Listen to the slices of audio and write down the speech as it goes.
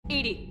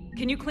Edie,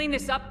 can you clean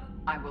this up?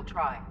 I will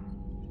try.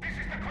 This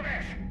is the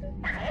Koris.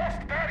 We've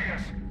lost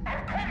barriers.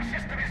 Our comm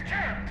system is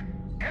jammed.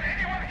 Can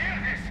anyone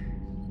hear this?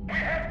 We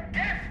have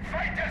Geth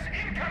fighters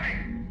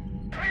incoming.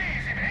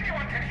 Please, if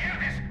anyone can hear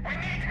this, we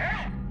need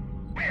help.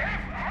 We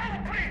have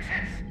hull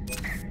breaches.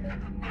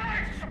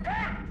 Life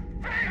support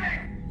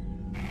failing.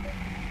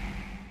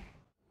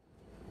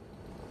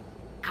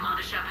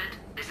 Commander Shepard,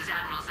 this is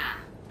Admiral Zan.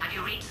 Have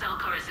you reached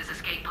Koris's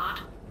escape pod?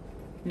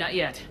 Not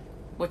yet.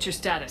 What's your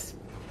status?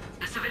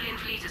 The civilian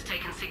fleet has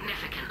taken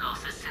significant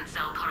losses since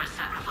Koris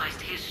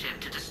sacrificed his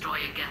ship to destroy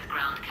a Geth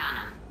ground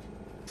cannon.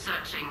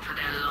 Searching for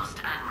their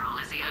lost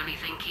Admiral is the only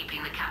thing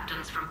keeping the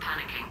captains from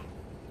panicking.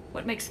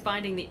 What makes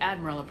finding the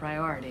Admiral a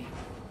priority?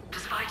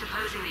 Despite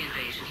opposing the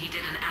invasion, he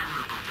did an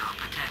admirable job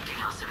protecting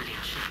our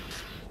civilian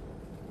ships.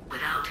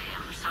 Without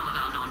him, some of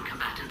our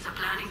non-combatants are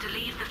planning to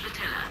leave the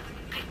flotilla.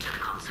 Picture the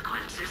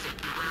consequences, if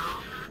you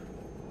will.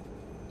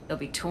 They'll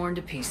be torn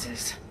to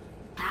pieces.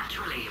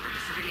 Naturally, but the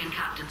civilian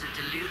captains have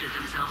deluded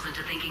themselves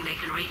into thinking they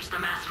can reach the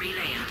mass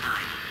relay in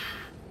time.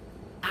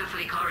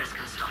 Hopefully Koris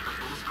can stop the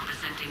fools from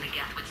presenting the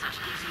Geth with such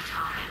easy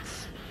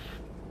targets.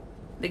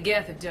 The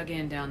Geth have dug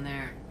in down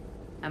there.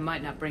 I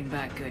might not bring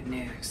back good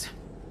news.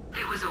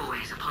 It was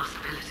always a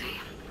possibility.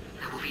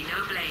 There will be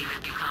no blame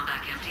if you come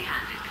back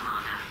empty-handed,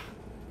 Commander.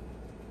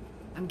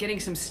 I'm getting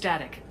some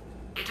static.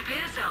 It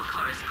appears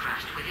Koris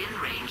crashed within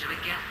range of a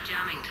Geth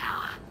jamming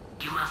tower.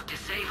 You must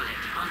disable it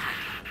to contact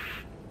him.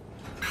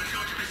 Be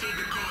sure to proceed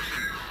with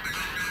caution.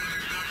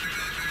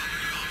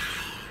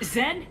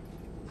 Zen?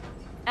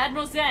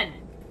 Admiral Zen!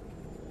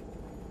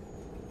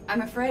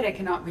 I'm afraid I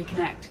cannot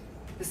reconnect.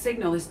 The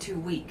signal is too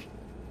weak.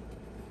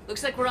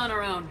 Looks like we're on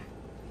our own.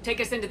 Take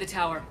us into the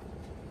tower.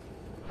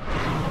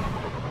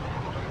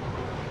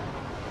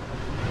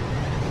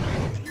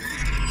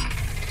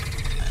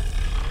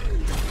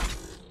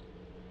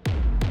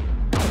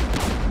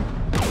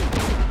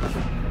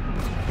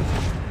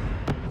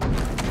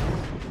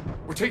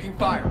 We're taking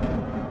fire.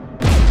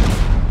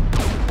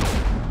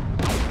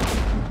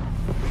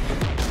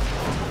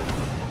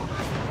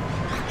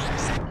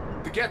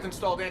 The Geth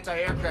installed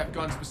anti-aircraft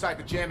guns beside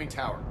the jamming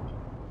tower.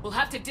 We'll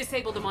have to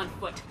disable them on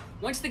foot.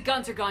 Once the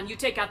guns are gone, you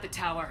take out the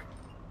tower.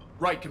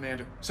 Right,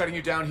 Commander. Setting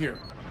you down here.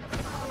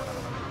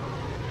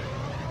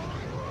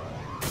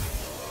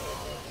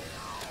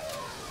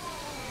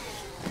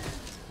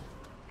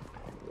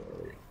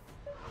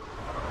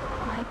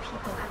 My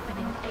people have been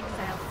in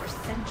exile for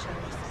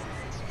centuries.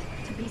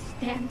 To be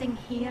standing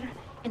here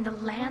in the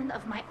land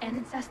of my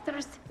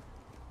ancestors?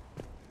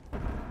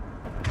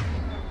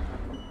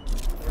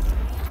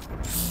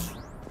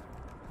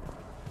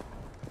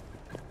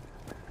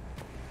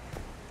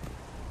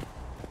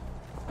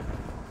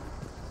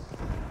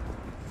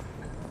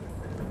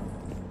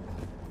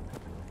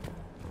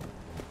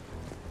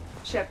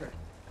 Shepard,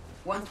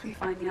 once we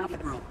find the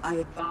Admiral, I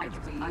advise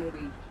we...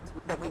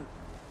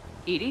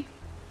 Edie?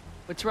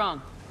 What's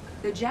wrong?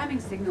 The jamming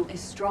signal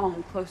is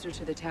strong closer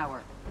to the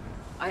tower.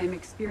 I am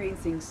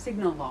experiencing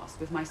signal loss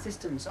with my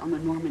systems on the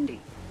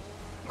Normandy.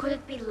 Could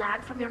it be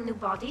lag from your new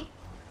body?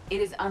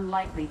 It is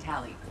unlikely,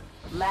 Tali.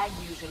 Lag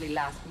usually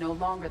lasts no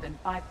longer than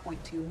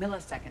 5.2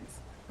 milliseconds.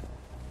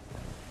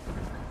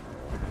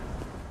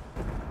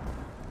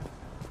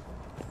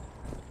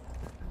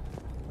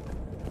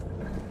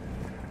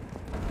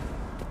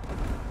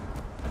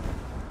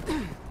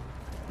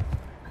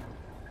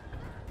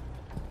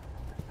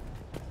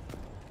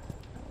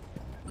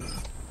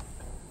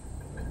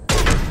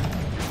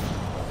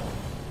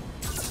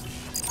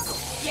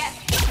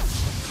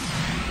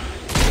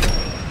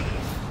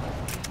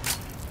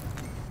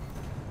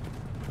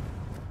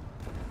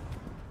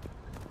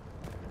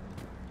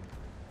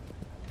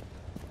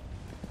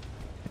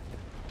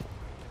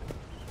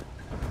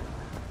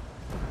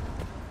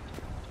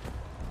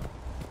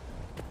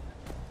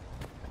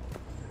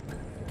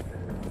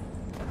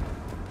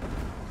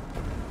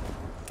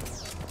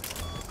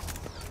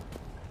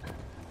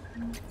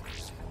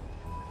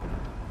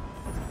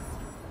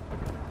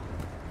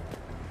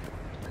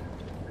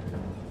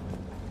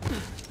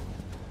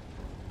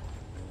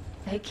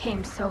 They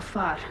came so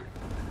far.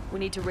 We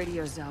need to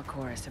radio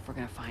Koris if we're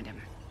gonna find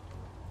him.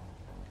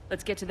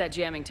 Let's get to that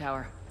jamming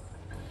tower.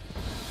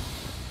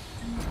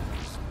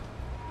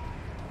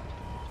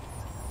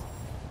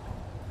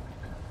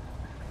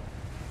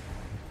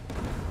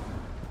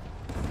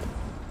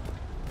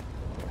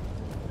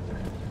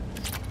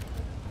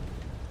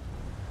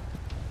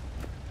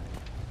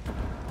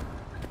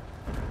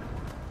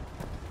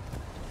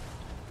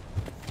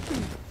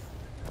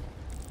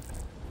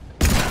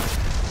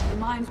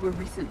 Mines were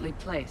recently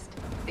placed.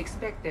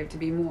 Expect there to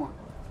be more.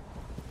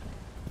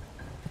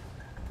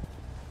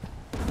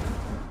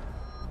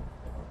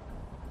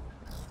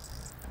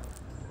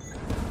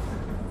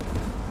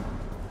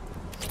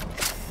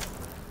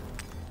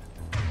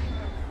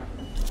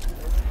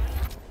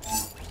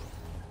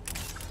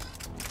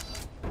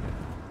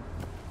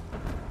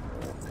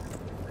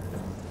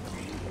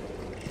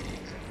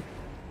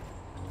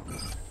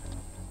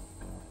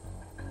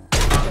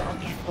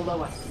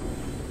 Below us.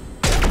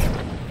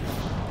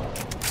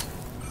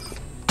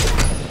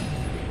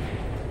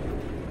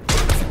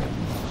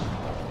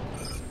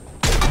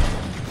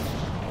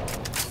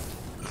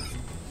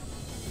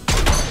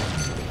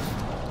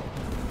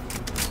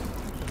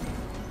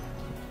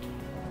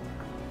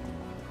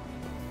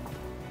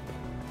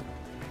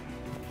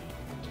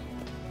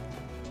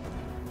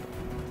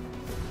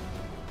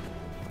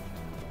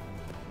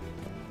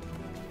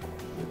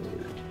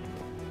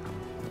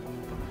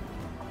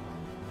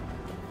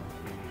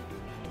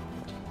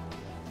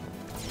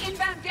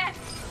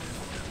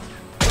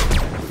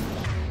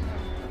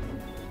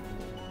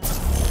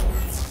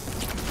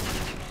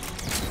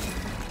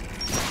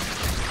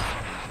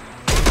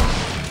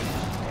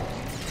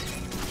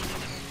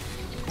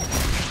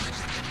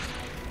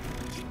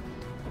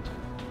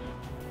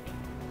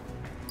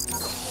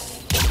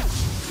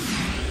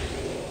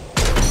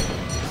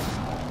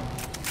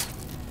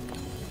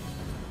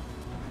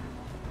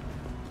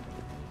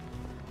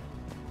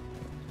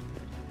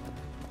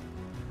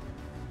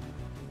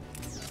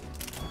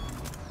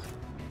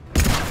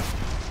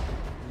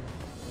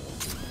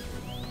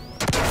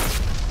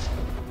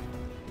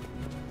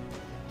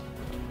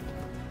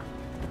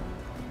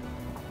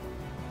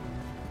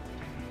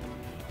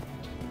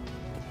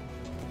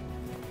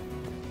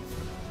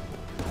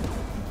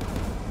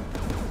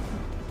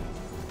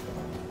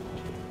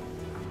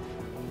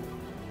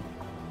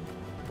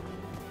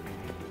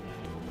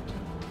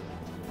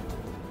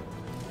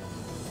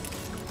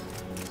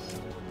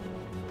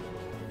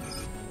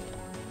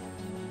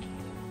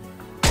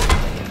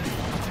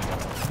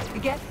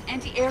 Geth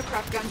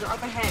anti-aircraft guns are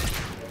up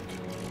ahead.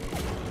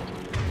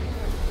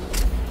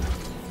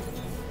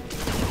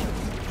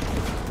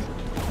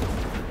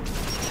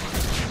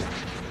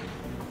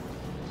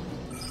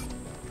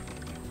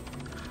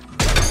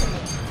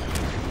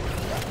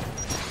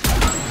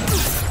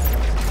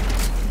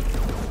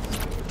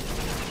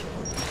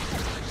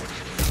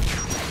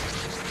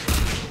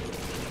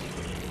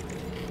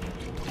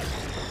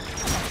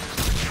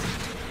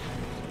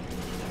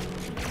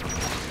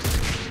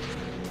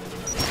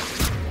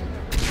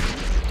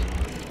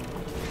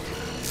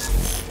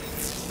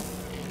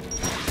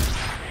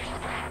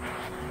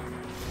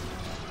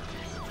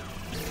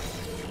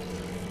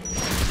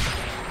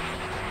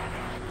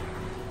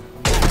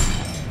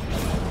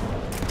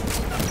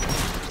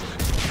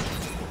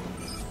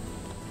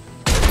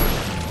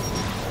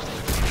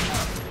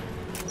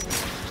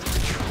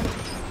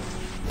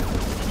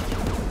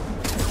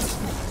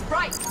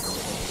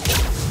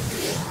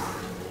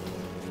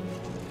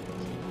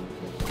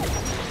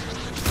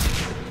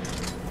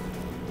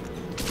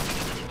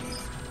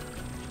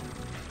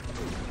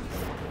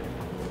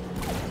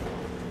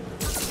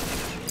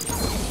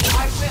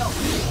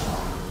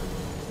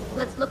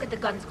 Let's look at the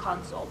gun's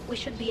console. We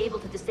should be able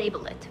to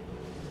disable it.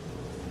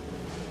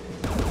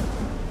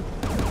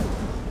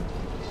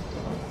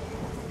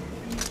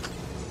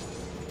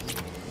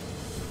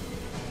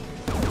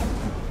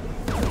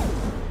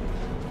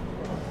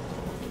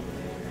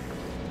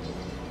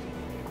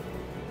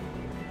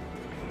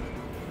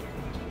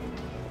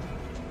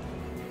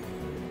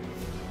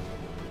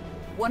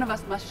 One of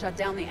us must shut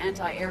down the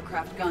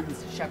anti-aircraft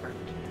guns, Shepard.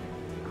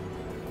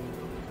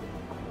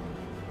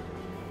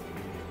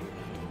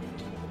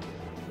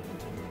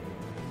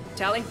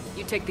 Tally,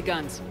 you take the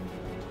guns.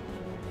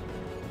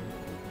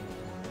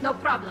 No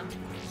problem.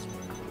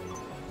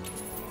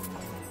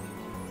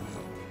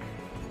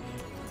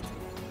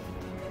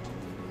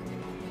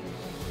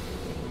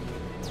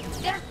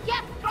 There's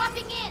Geth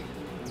dropping in!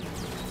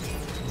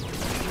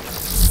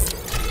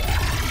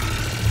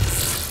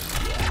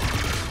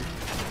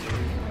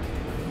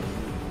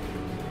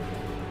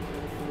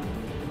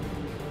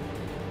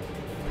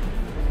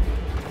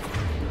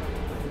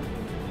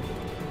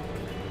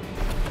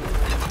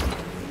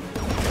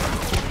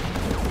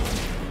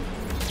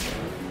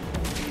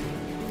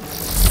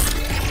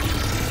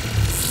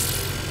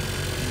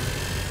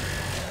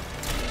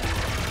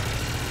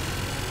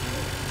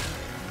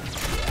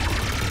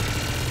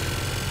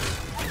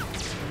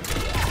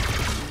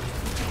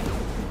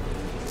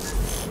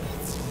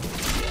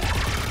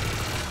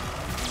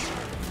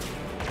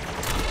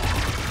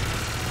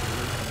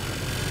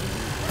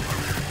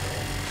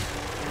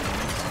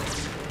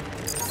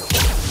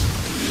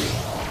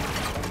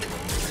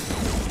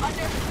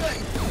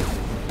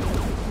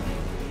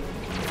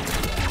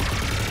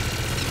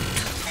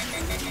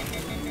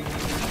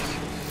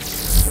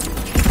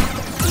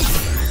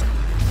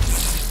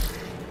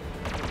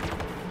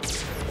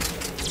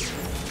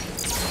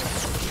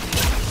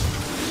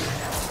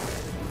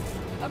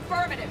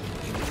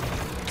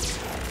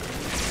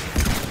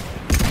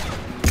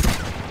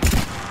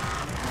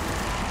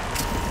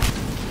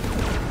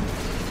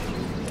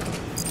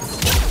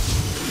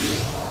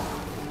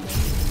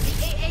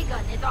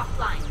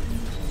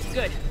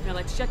 Good. Now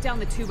let's shut down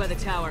the two by the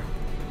tower.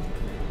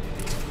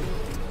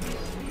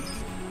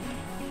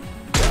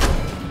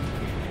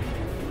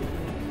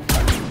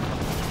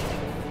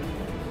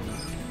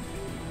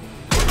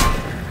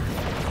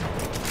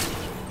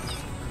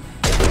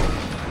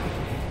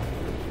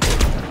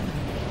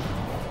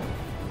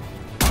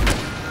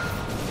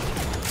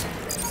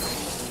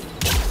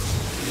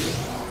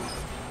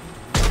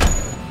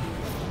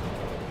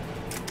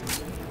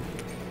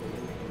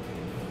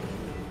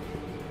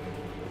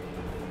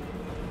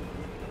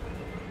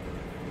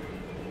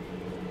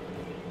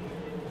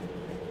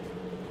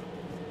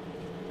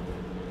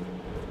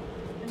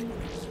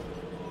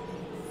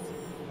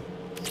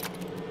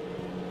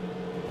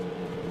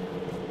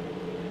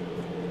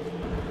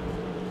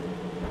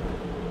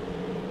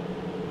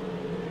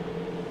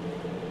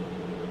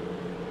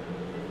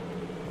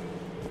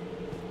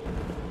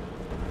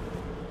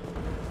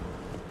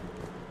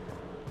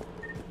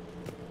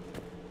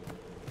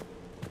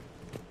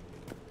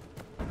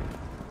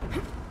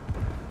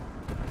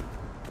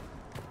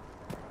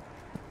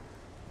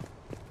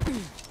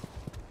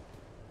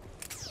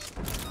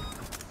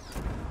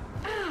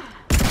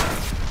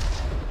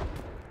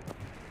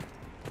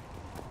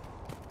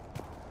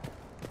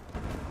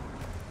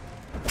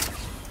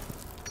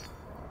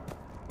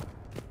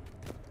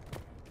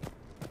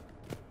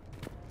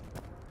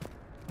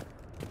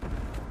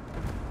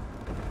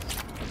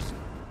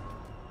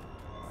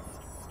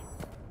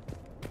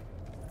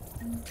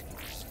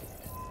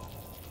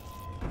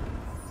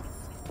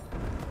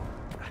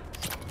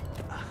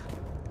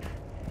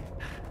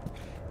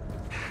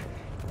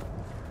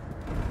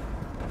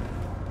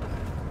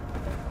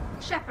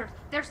 Shepard,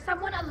 there's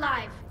someone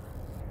alive.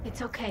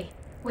 It's okay.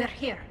 We're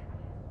here.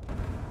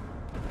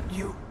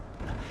 You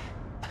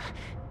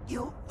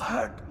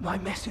heard my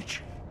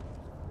message.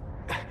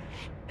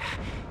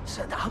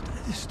 Send out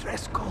a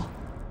distress call.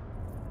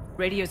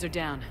 Radios are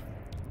down.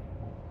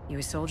 You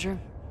a soldier?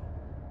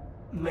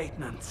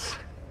 Maintenance.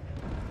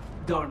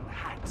 Dorn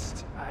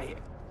hatched. I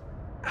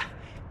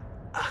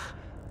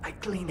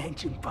clean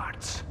engine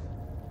parts.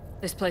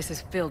 This place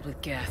is filled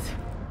with Geth.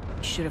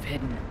 You should have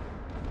hidden.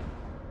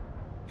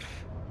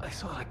 I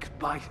thought I could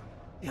buy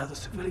the other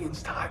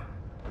civilians time.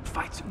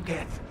 Fight some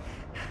Geth.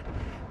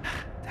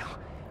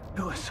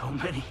 There were so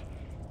many.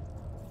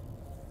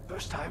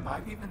 First time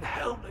I've even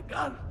held a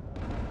gun.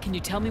 Can you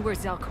tell me where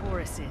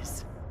Koris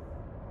is?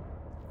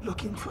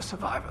 Looking for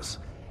survivors.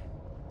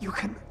 You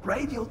can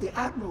radio the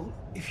Admiral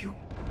if you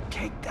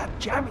take that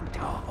jamming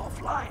tower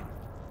offline.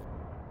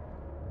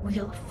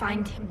 We'll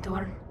find him,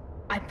 Dorn.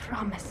 I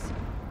promise.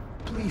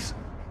 Please,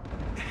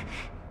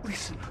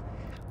 listen.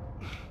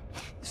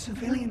 The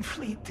civilian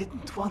fleet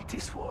didn't want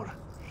this war.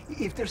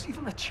 If there's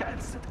even a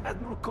chance that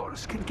Admiral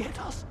Koris can get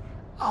us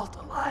out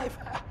alive,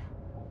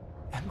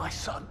 and my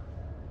son,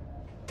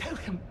 tell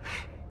him.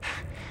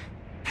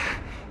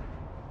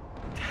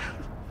 Tell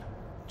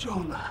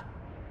Jonah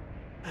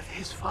that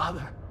his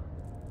father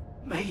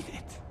made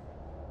it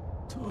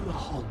to the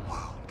home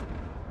world.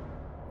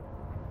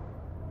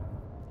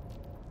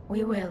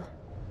 We will.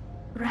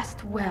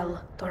 Rest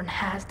well, Dorn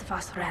has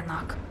vas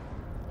Rannoch.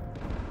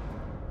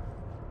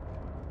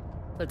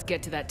 Let's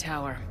get to that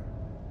tower.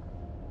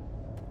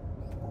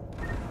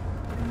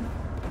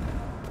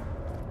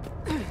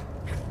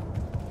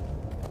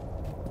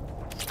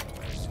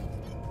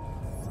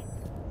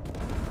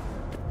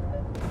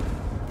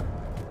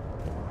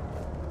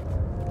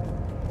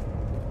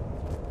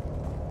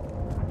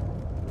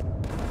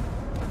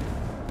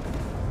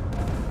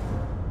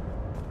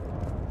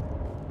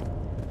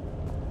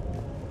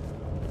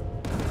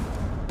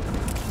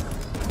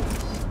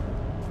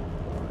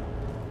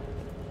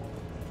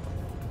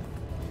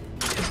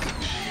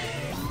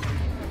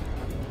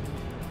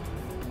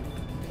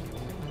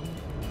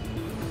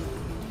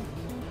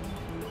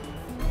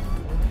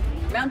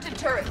 Mounted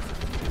turrets.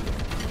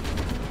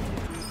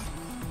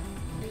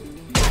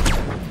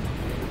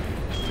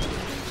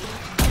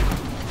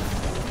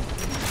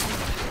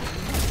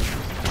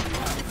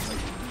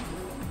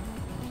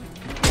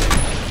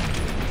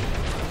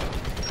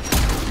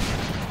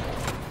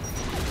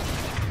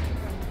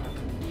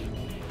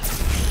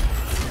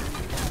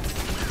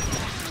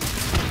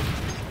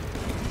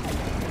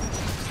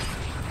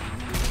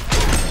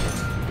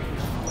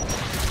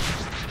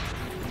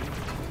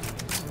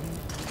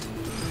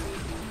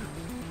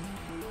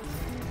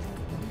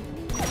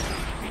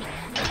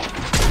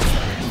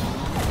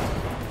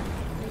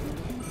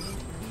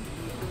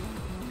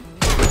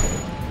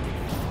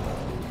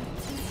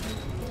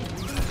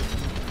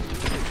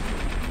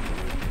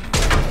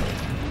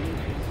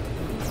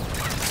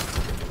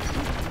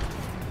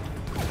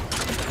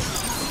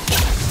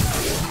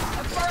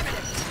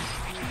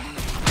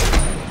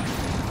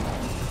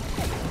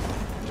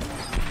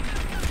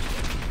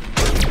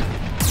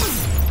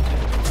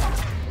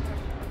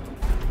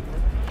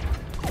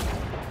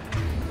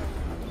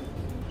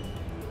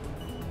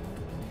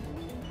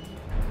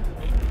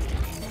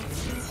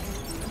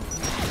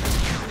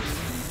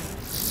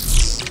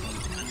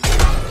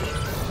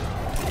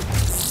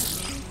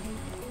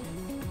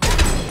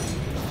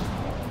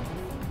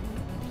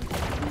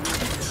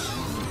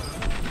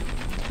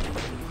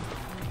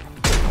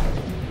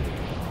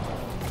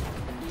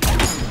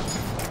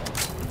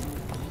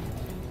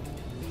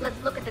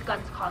 Let's look at the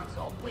gun's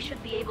console. We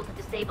should be able to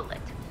disable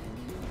it.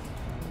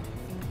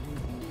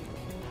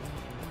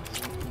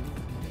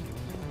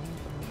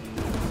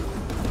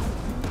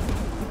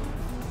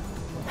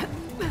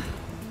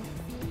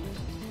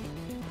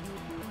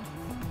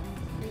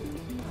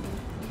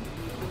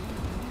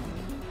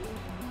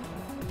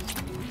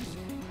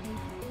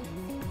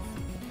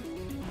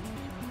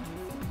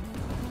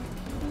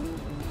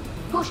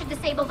 Who should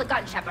disable the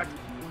gun, Shepard?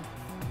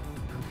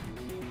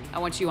 I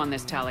want you on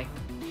this, Tali.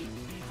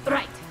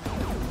 Right.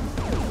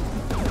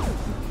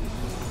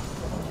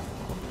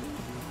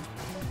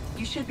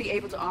 You should be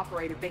able to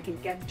operate a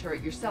vacant Geth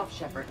turret yourself,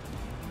 Shepard.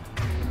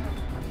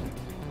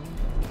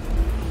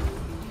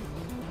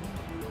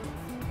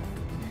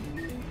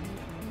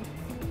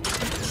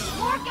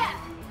 More Geth!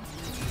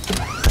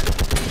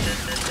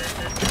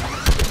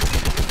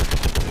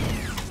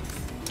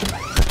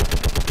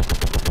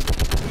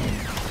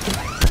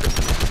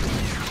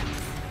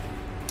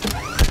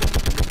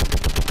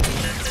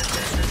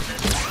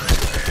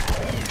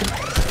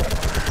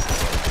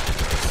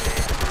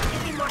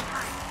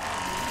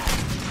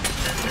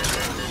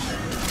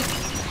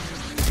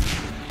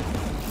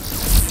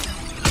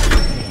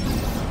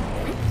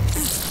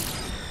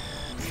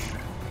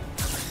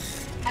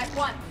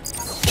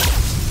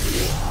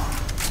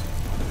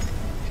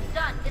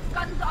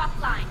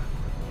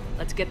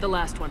 Get the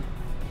last one.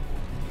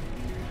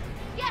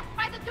 Yes,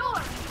 by the door!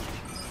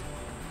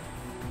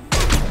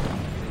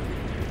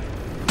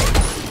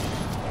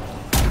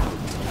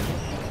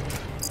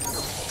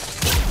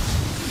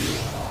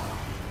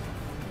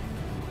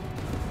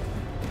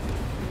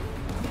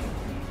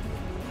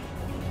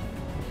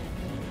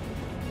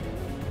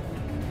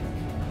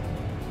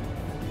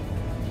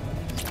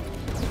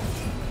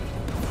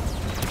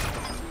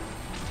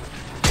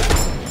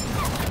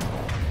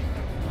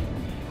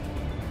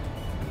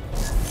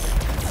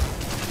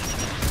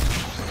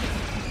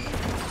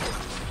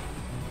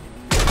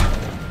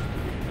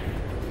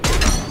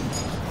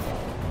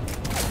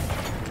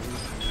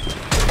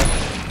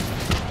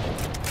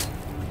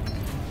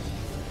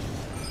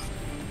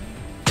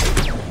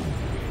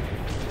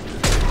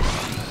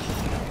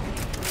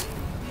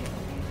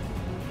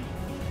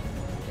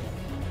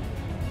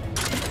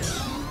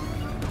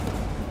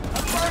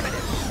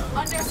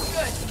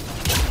 Understood.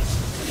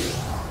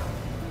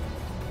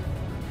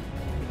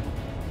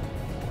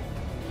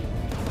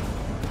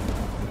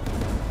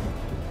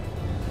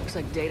 Looks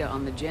like data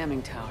on the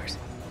jamming towers.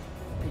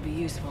 Could be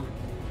useful.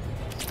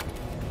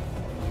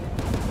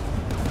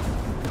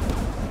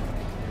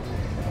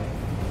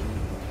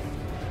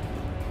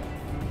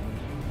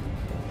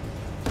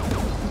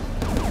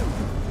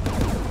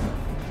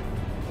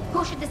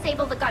 Who should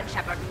disable the gun,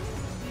 Shepard?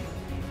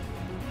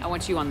 I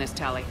want you on this,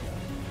 Tally.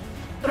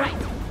 Right.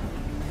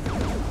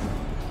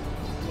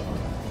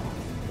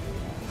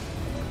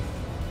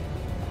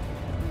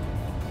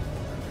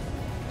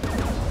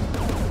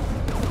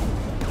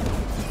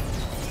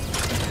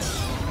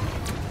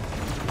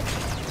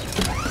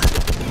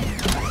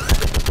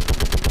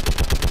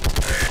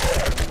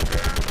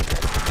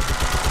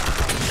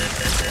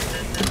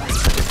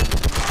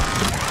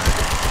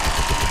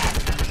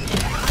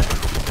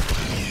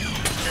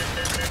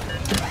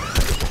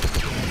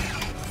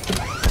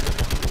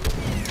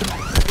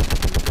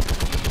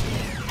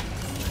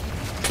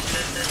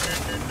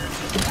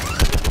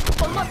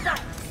 Almost done.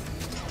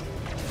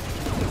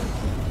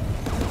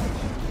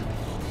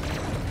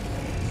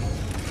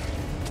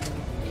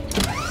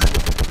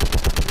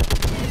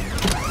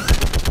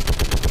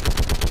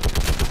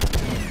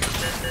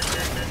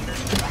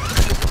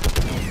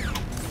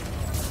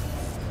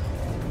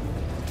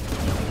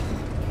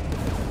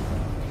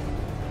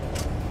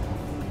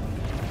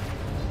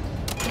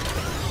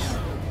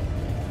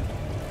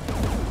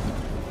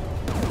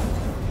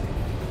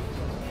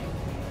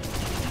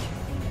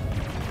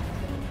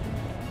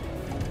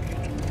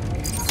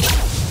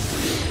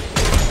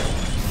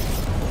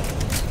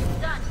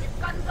 Done. This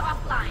gun's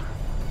offline.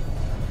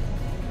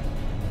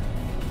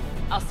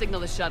 I'll signal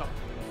the shuttle.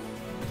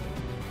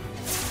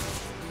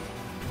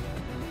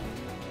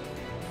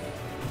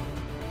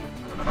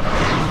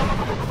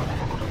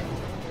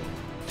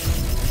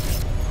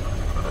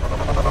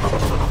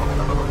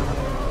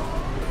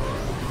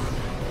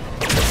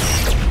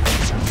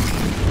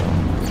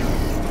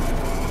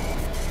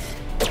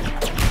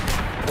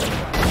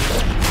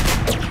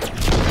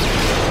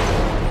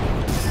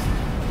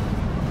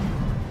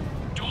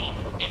 Dawn,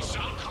 it's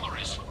Admiral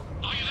Koris.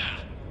 Are you there?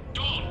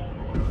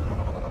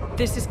 Dawn!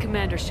 This is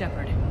Commander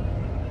Shepard.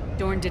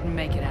 Dorn didn't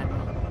make it,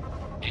 Admiral.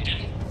 He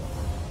didn't?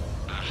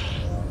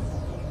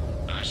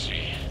 I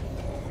see.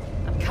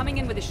 I'm coming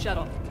in with a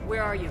shuttle.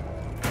 Where are you?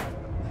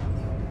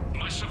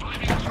 My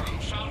surviving crew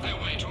found their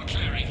way to a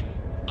clearing.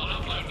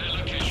 I'll upload their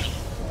location.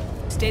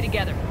 Stay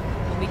together.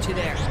 We'll meet you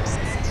there.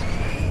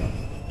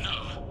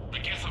 No, the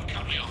Geth have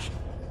cut me off.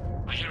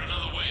 I hear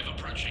another wave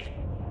approaching.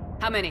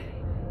 How many?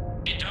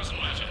 It doesn't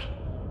matter.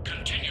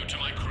 Continue to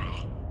my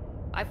crew.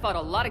 I fought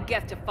a lot of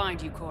Geth to find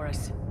you,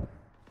 Koris.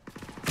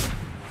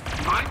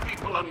 My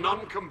people are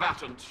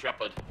non-combatants,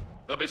 Shepard.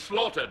 They'll be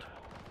slaughtered.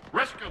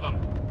 Rescue them!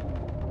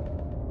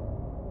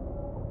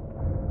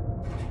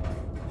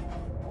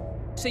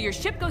 So your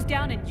ship goes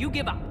down and you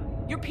give up.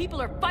 Your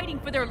people are fighting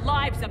for their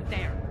lives up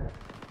there.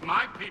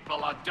 My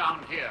people are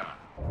down here.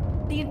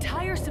 The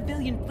entire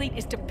civilian fleet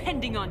is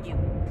depending on you.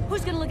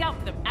 Who's gonna look out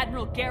for them?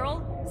 Admiral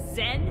Gerral?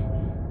 Zen?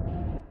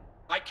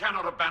 I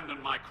cannot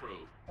abandon my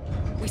crew.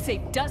 We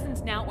save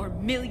dozens now or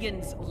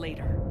millions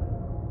later.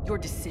 Your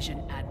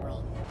decision,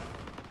 Admiral.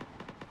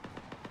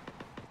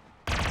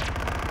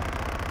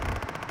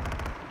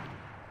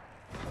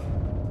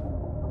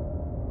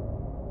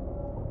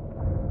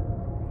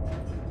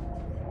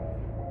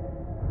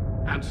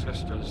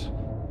 Ancestors,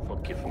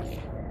 forgive me.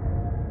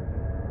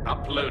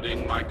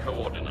 Uploading my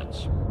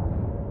coordinates.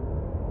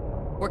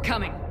 We're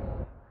coming.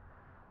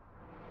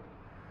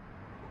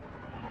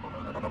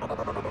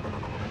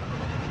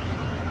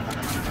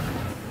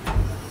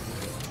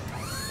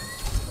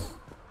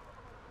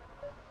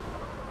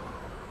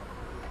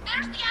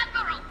 There's the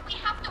Admiral. We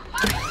have to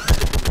hurry.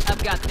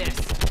 I've got this.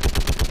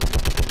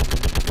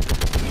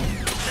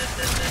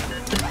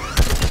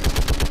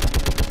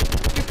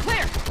 You're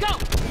clear! Go!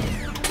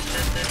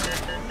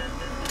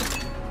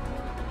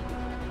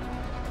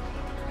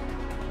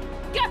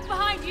 Get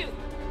behind you!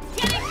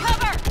 Get in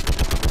cover!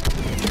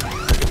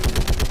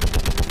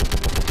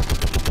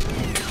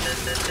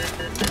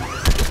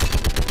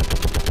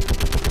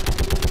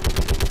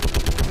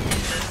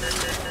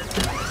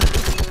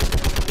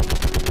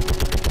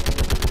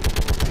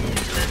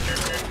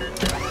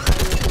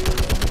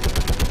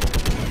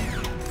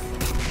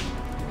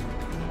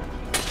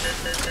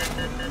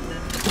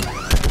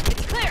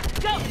 It's clear!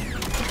 Go!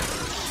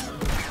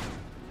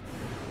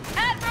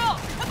 Admiral!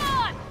 Come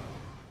on!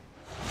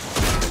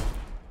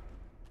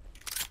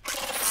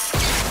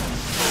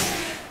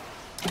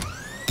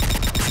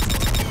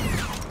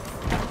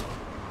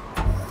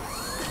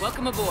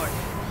 Welcome aboard.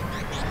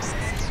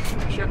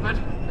 Shepard,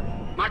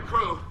 my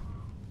crew.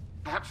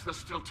 Perhaps there's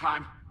still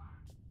time.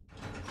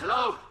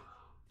 Hello?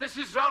 This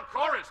is Admiral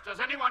Koris. Does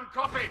anyone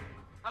copy?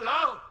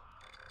 Hello?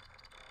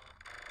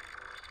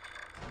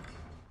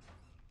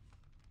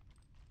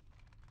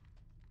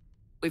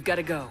 We've got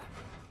to go.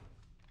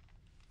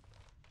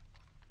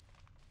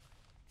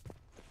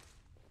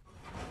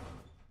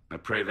 I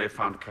pray they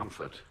found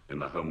comfort in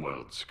the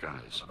homeworld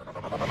skies.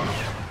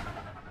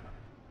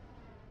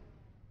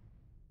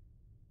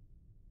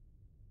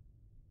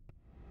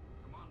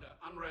 Commander,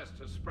 unrest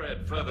has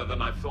spread further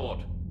than I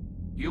thought.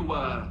 You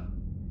were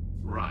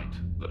right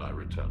that I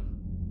return.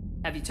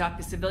 Have you talked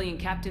the civilian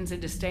captains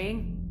into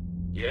staying?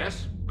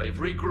 Yes, they've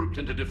regrouped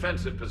into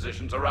defensive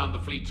positions around the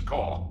fleet's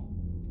core.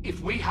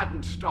 If we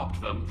hadn't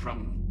stopped them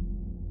from...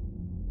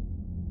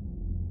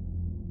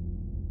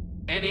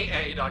 Any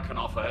aid I can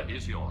offer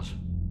is yours.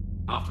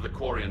 After the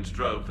Quarians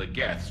drove the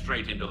Geth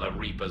straight into the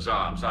Reaper's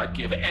arms, I'd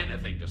give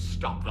anything to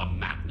stop the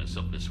madness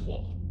of this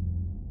war.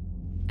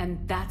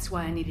 And that's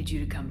why I needed you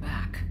to come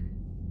back.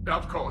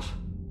 Of course.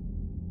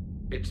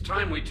 It's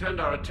time we turned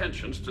our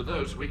attentions to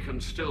those we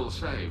can still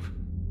save.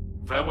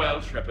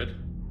 Farewell, Shepard.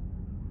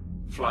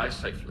 Fly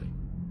safely.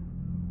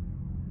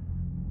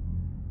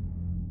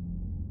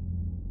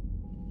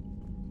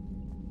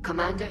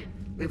 Commander,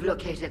 we've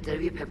located the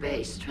Reaper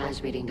base,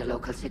 transmitting the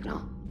local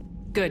signal.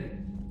 Good.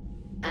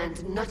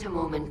 And not a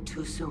moment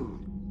too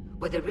soon.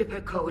 With the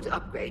Reaper code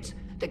upgrades,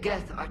 the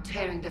Geth are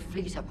tearing the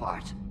fleet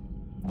apart.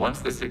 Once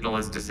the signal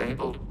is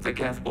disabled, the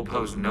Geth will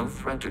pose no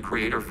threat to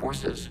Creator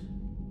forces.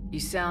 You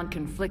sound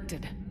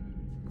conflicted.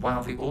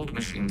 While the old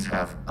machines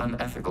have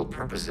unethical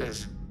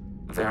purposes,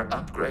 their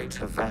upgrades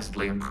have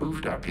vastly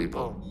improved our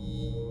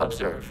people.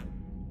 Observe.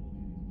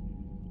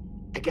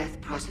 A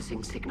Geth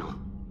processing signal.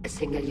 A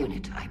single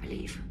unit, I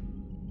believe.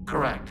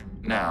 Correct.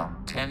 Now,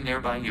 10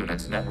 nearby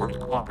units networked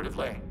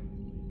cooperatively.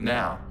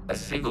 Now, a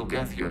single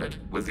Geth unit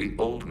with the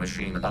old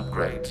machine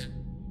upgrades.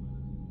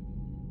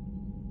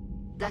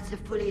 That's a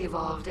fully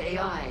evolved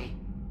AI.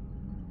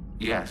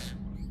 Yes.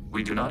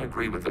 We do not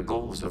agree with the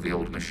goals of the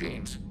old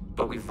machines,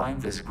 but we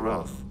find this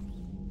growth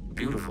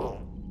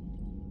beautiful,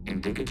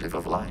 indicative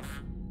of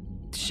life.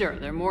 Sure,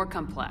 they're more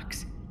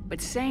complex,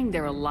 but saying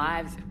they're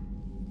alive...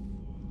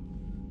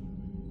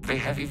 They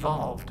have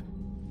evolved.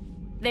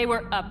 They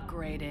were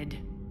upgraded.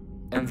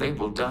 And they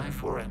will die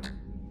for it.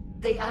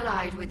 They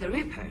allied with the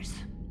Reapers.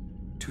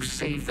 To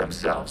save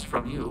themselves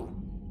from you.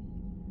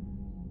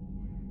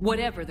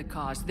 Whatever the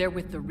cause, they're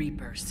with the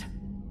Reapers.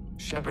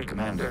 Shepard,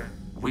 Commander,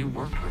 we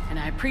worked with... And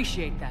I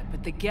appreciate that,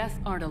 but the Geth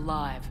aren't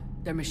alive.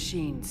 They're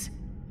machines.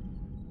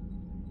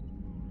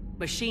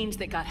 Machines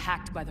that got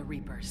hacked by the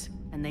Reapers,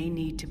 and they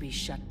need to be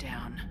shut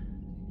down.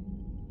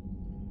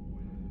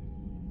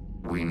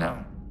 We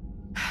know.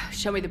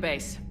 Show me the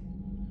base.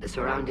 The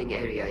surrounding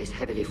area is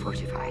heavily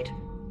fortified,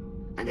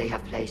 and they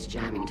have placed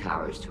jamming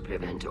towers to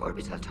prevent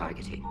orbital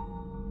targeting.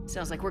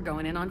 Sounds like we're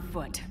going in on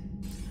foot.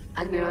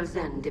 Admiral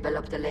Zen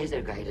developed a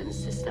laser guidance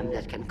system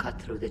that can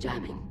cut through the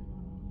jamming.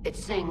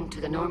 It's synced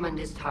to the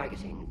Normandy's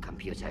targeting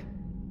computer.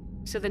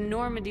 So the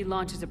Normandy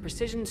launches a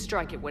precision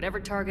strike at whatever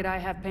target I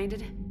have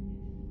painted?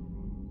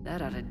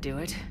 That ought to do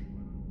it.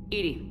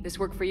 Edie, this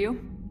work for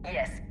you?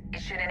 Yes, it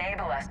should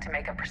enable us to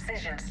make a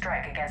precision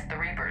strike against the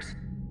Reapers.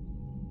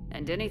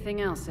 And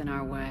anything else in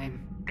our way.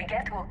 The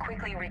Geth will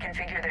quickly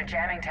reconfigure their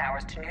jamming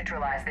towers to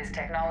neutralize this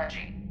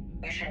technology.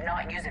 You should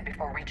not use it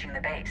before reaching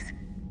the base.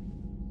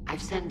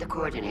 I've sent the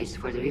coordinates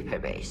for the Reaper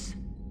base.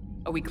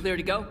 Are we clear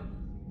to go?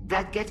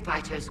 That Geth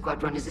fighter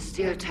squadron is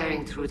still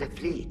tearing through the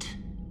fleet.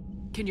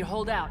 Can you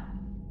hold out?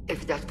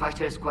 If that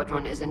fighter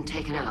squadron isn't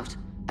taken out,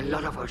 a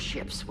lot of our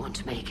ships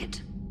won't make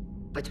it.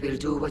 But we'll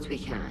do what we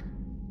can.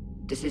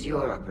 This is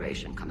your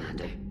operation,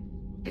 Commander.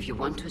 If you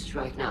want to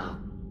strike now,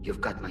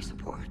 you've got my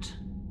support.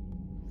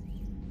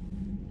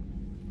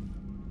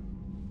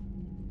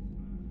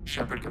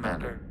 Shepard,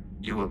 Commander,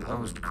 you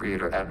opposed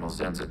Creator Admiral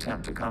Zen's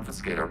attempt to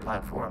confiscate our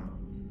platform.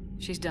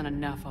 She's done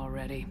enough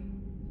already.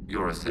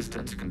 Your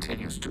assistance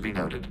continues to be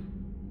noted.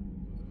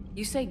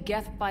 You say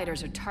Geth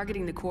fighters are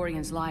targeting the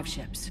Quarians' live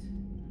ships.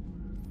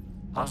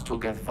 Hostile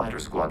Geth fighter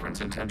squadrons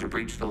intend to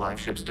breach the live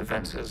ship's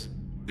defenses.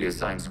 The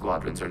assigned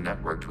squadrons are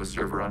networked to a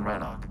server on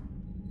Rannoch.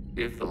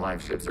 If the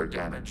live ships are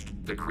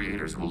damaged, the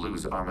Creators will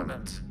lose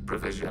armaments,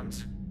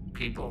 provisions,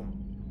 people.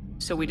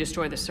 So we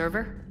destroy the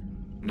server?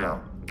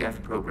 No.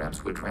 Geth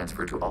programs would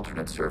transfer to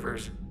alternate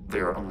servers. They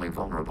are only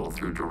vulnerable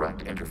through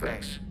direct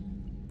interface.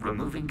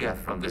 Removing Geth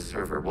from this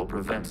server will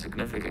prevent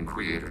significant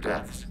Creator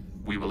deaths.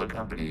 We will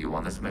accompany you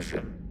on this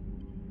mission.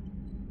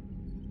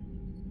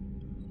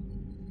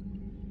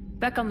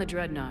 Back on the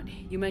Dreadnought,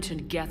 you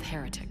mentioned Geth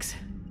heretics.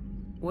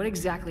 What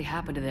exactly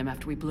happened to them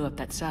after we blew up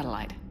that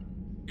satellite?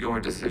 Your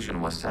decision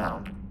was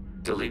sound.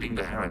 Deleting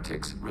the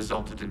heretics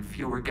resulted in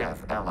fewer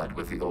Geth allied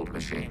with the old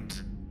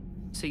machines.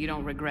 So you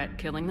don't regret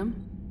killing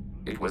them?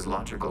 It was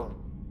logical.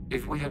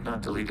 If we had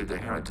not deleted the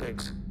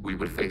heretics, we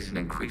would face an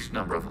increased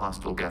number of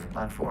hostile Geth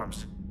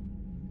platforms.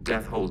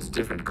 Death holds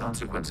different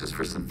consequences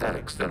for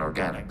synthetics than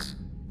organics.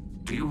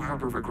 Do you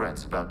harbor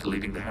regrets about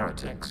deleting the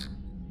heretics?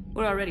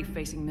 We're already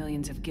facing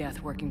millions of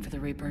Geth working for the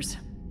Reapers.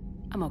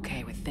 I'm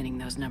okay with thinning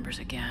those numbers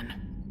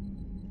again.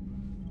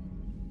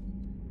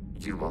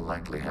 You will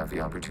likely have the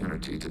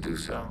opportunity to do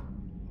so.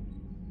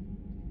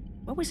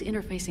 What was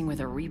interfacing with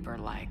a Reaper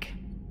like?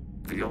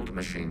 The old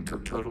machine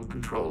took total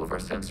control of our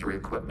sensory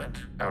equipment,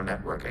 our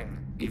networking.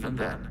 Even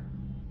then,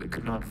 we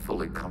could not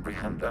fully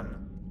comprehend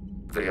them.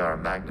 They are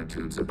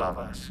magnitudes above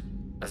us.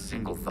 A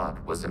single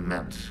thought was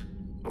immense,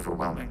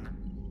 overwhelming,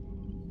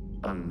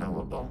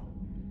 unknowable.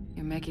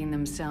 You're making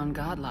them sound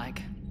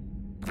godlike.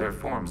 Their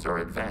forms are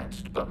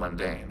advanced but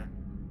mundane.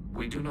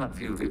 We do not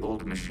view the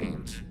old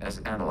machines as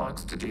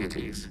analogs to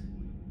deities.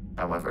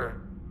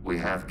 However, we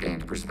have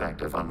gained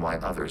perspective on why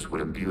others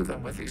would imbue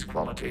them with these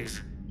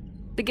qualities.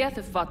 The Geth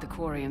have fought the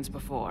Quarians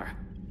before.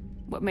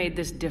 What made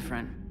this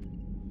different?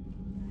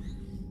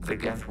 The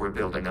Geth were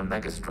building a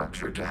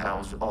megastructure to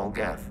house all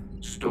Geth,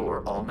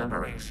 store all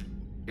memories.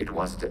 It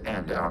was to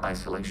end our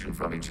isolation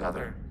from each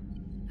other.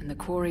 And the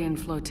Quarian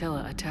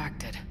flotilla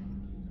attacked it.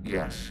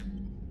 Yes.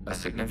 A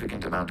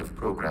significant amount of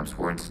programs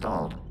were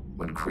installed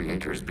when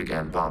creators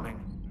began bombing.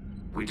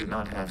 We did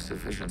not have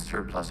sufficient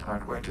surplus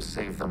hardware to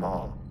save them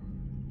all.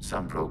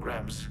 Some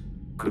programs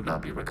could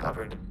not be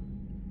recovered.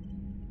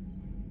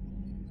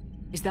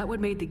 Is that what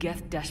made the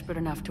Geth desperate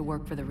enough to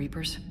work for the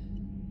Reapers?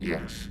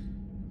 Yes.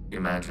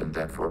 Imagine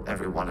that for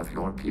every one of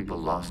your people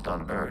lost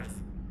on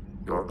Earth,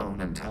 your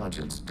own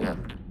intelligence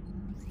dimmed.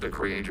 The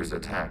Creator's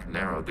attack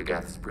narrowed the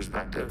Geth's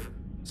perspective.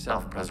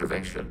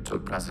 Self-preservation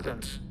took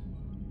precedence.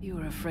 You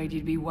were afraid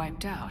you'd be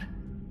wiped out.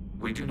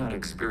 We do not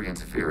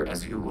experience fear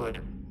as you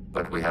would,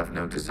 but we have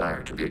no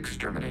desire to be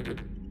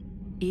exterminated.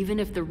 Even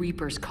if the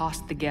Reapers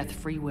cost the Geth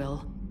free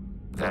will?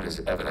 That is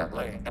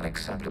evidently an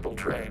acceptable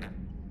trade.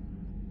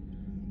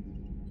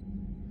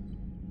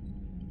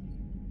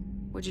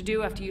 What'd you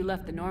do after you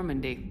left the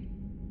Normandy?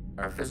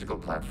 Our physical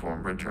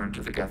platform returned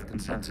to the Geth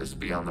consensus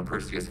beyond the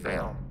Perseus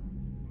Veil.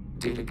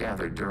 Data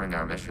gathered during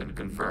our mission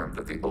confirmed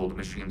that the old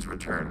machine's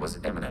return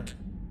was imminent.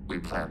 We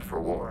planned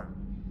for war.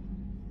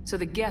 So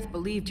the Geth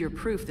believed your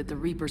proof that the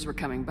Reapers were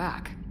coming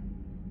back?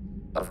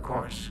 Of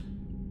course.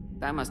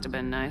 That must have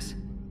been nice.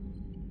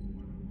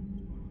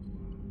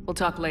 We'll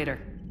talk later.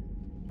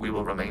 We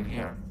will remain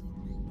here.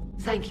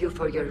 Thank you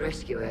for your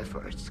rescue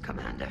efforts,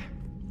 Commander.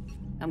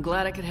 I'm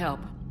glad I could help.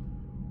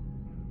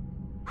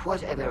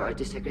 Whatever our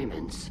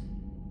disagreements,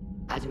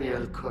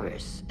 Admiral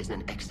Koris is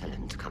an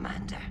excellent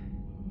commander.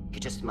 He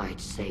just might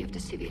save the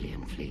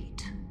civilian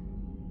fleet.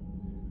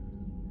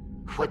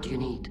 What do you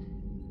need?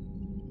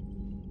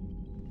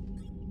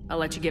 I'll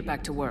let you get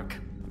back to work.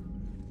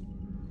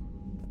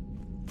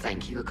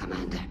 Thank you,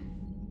 Commander.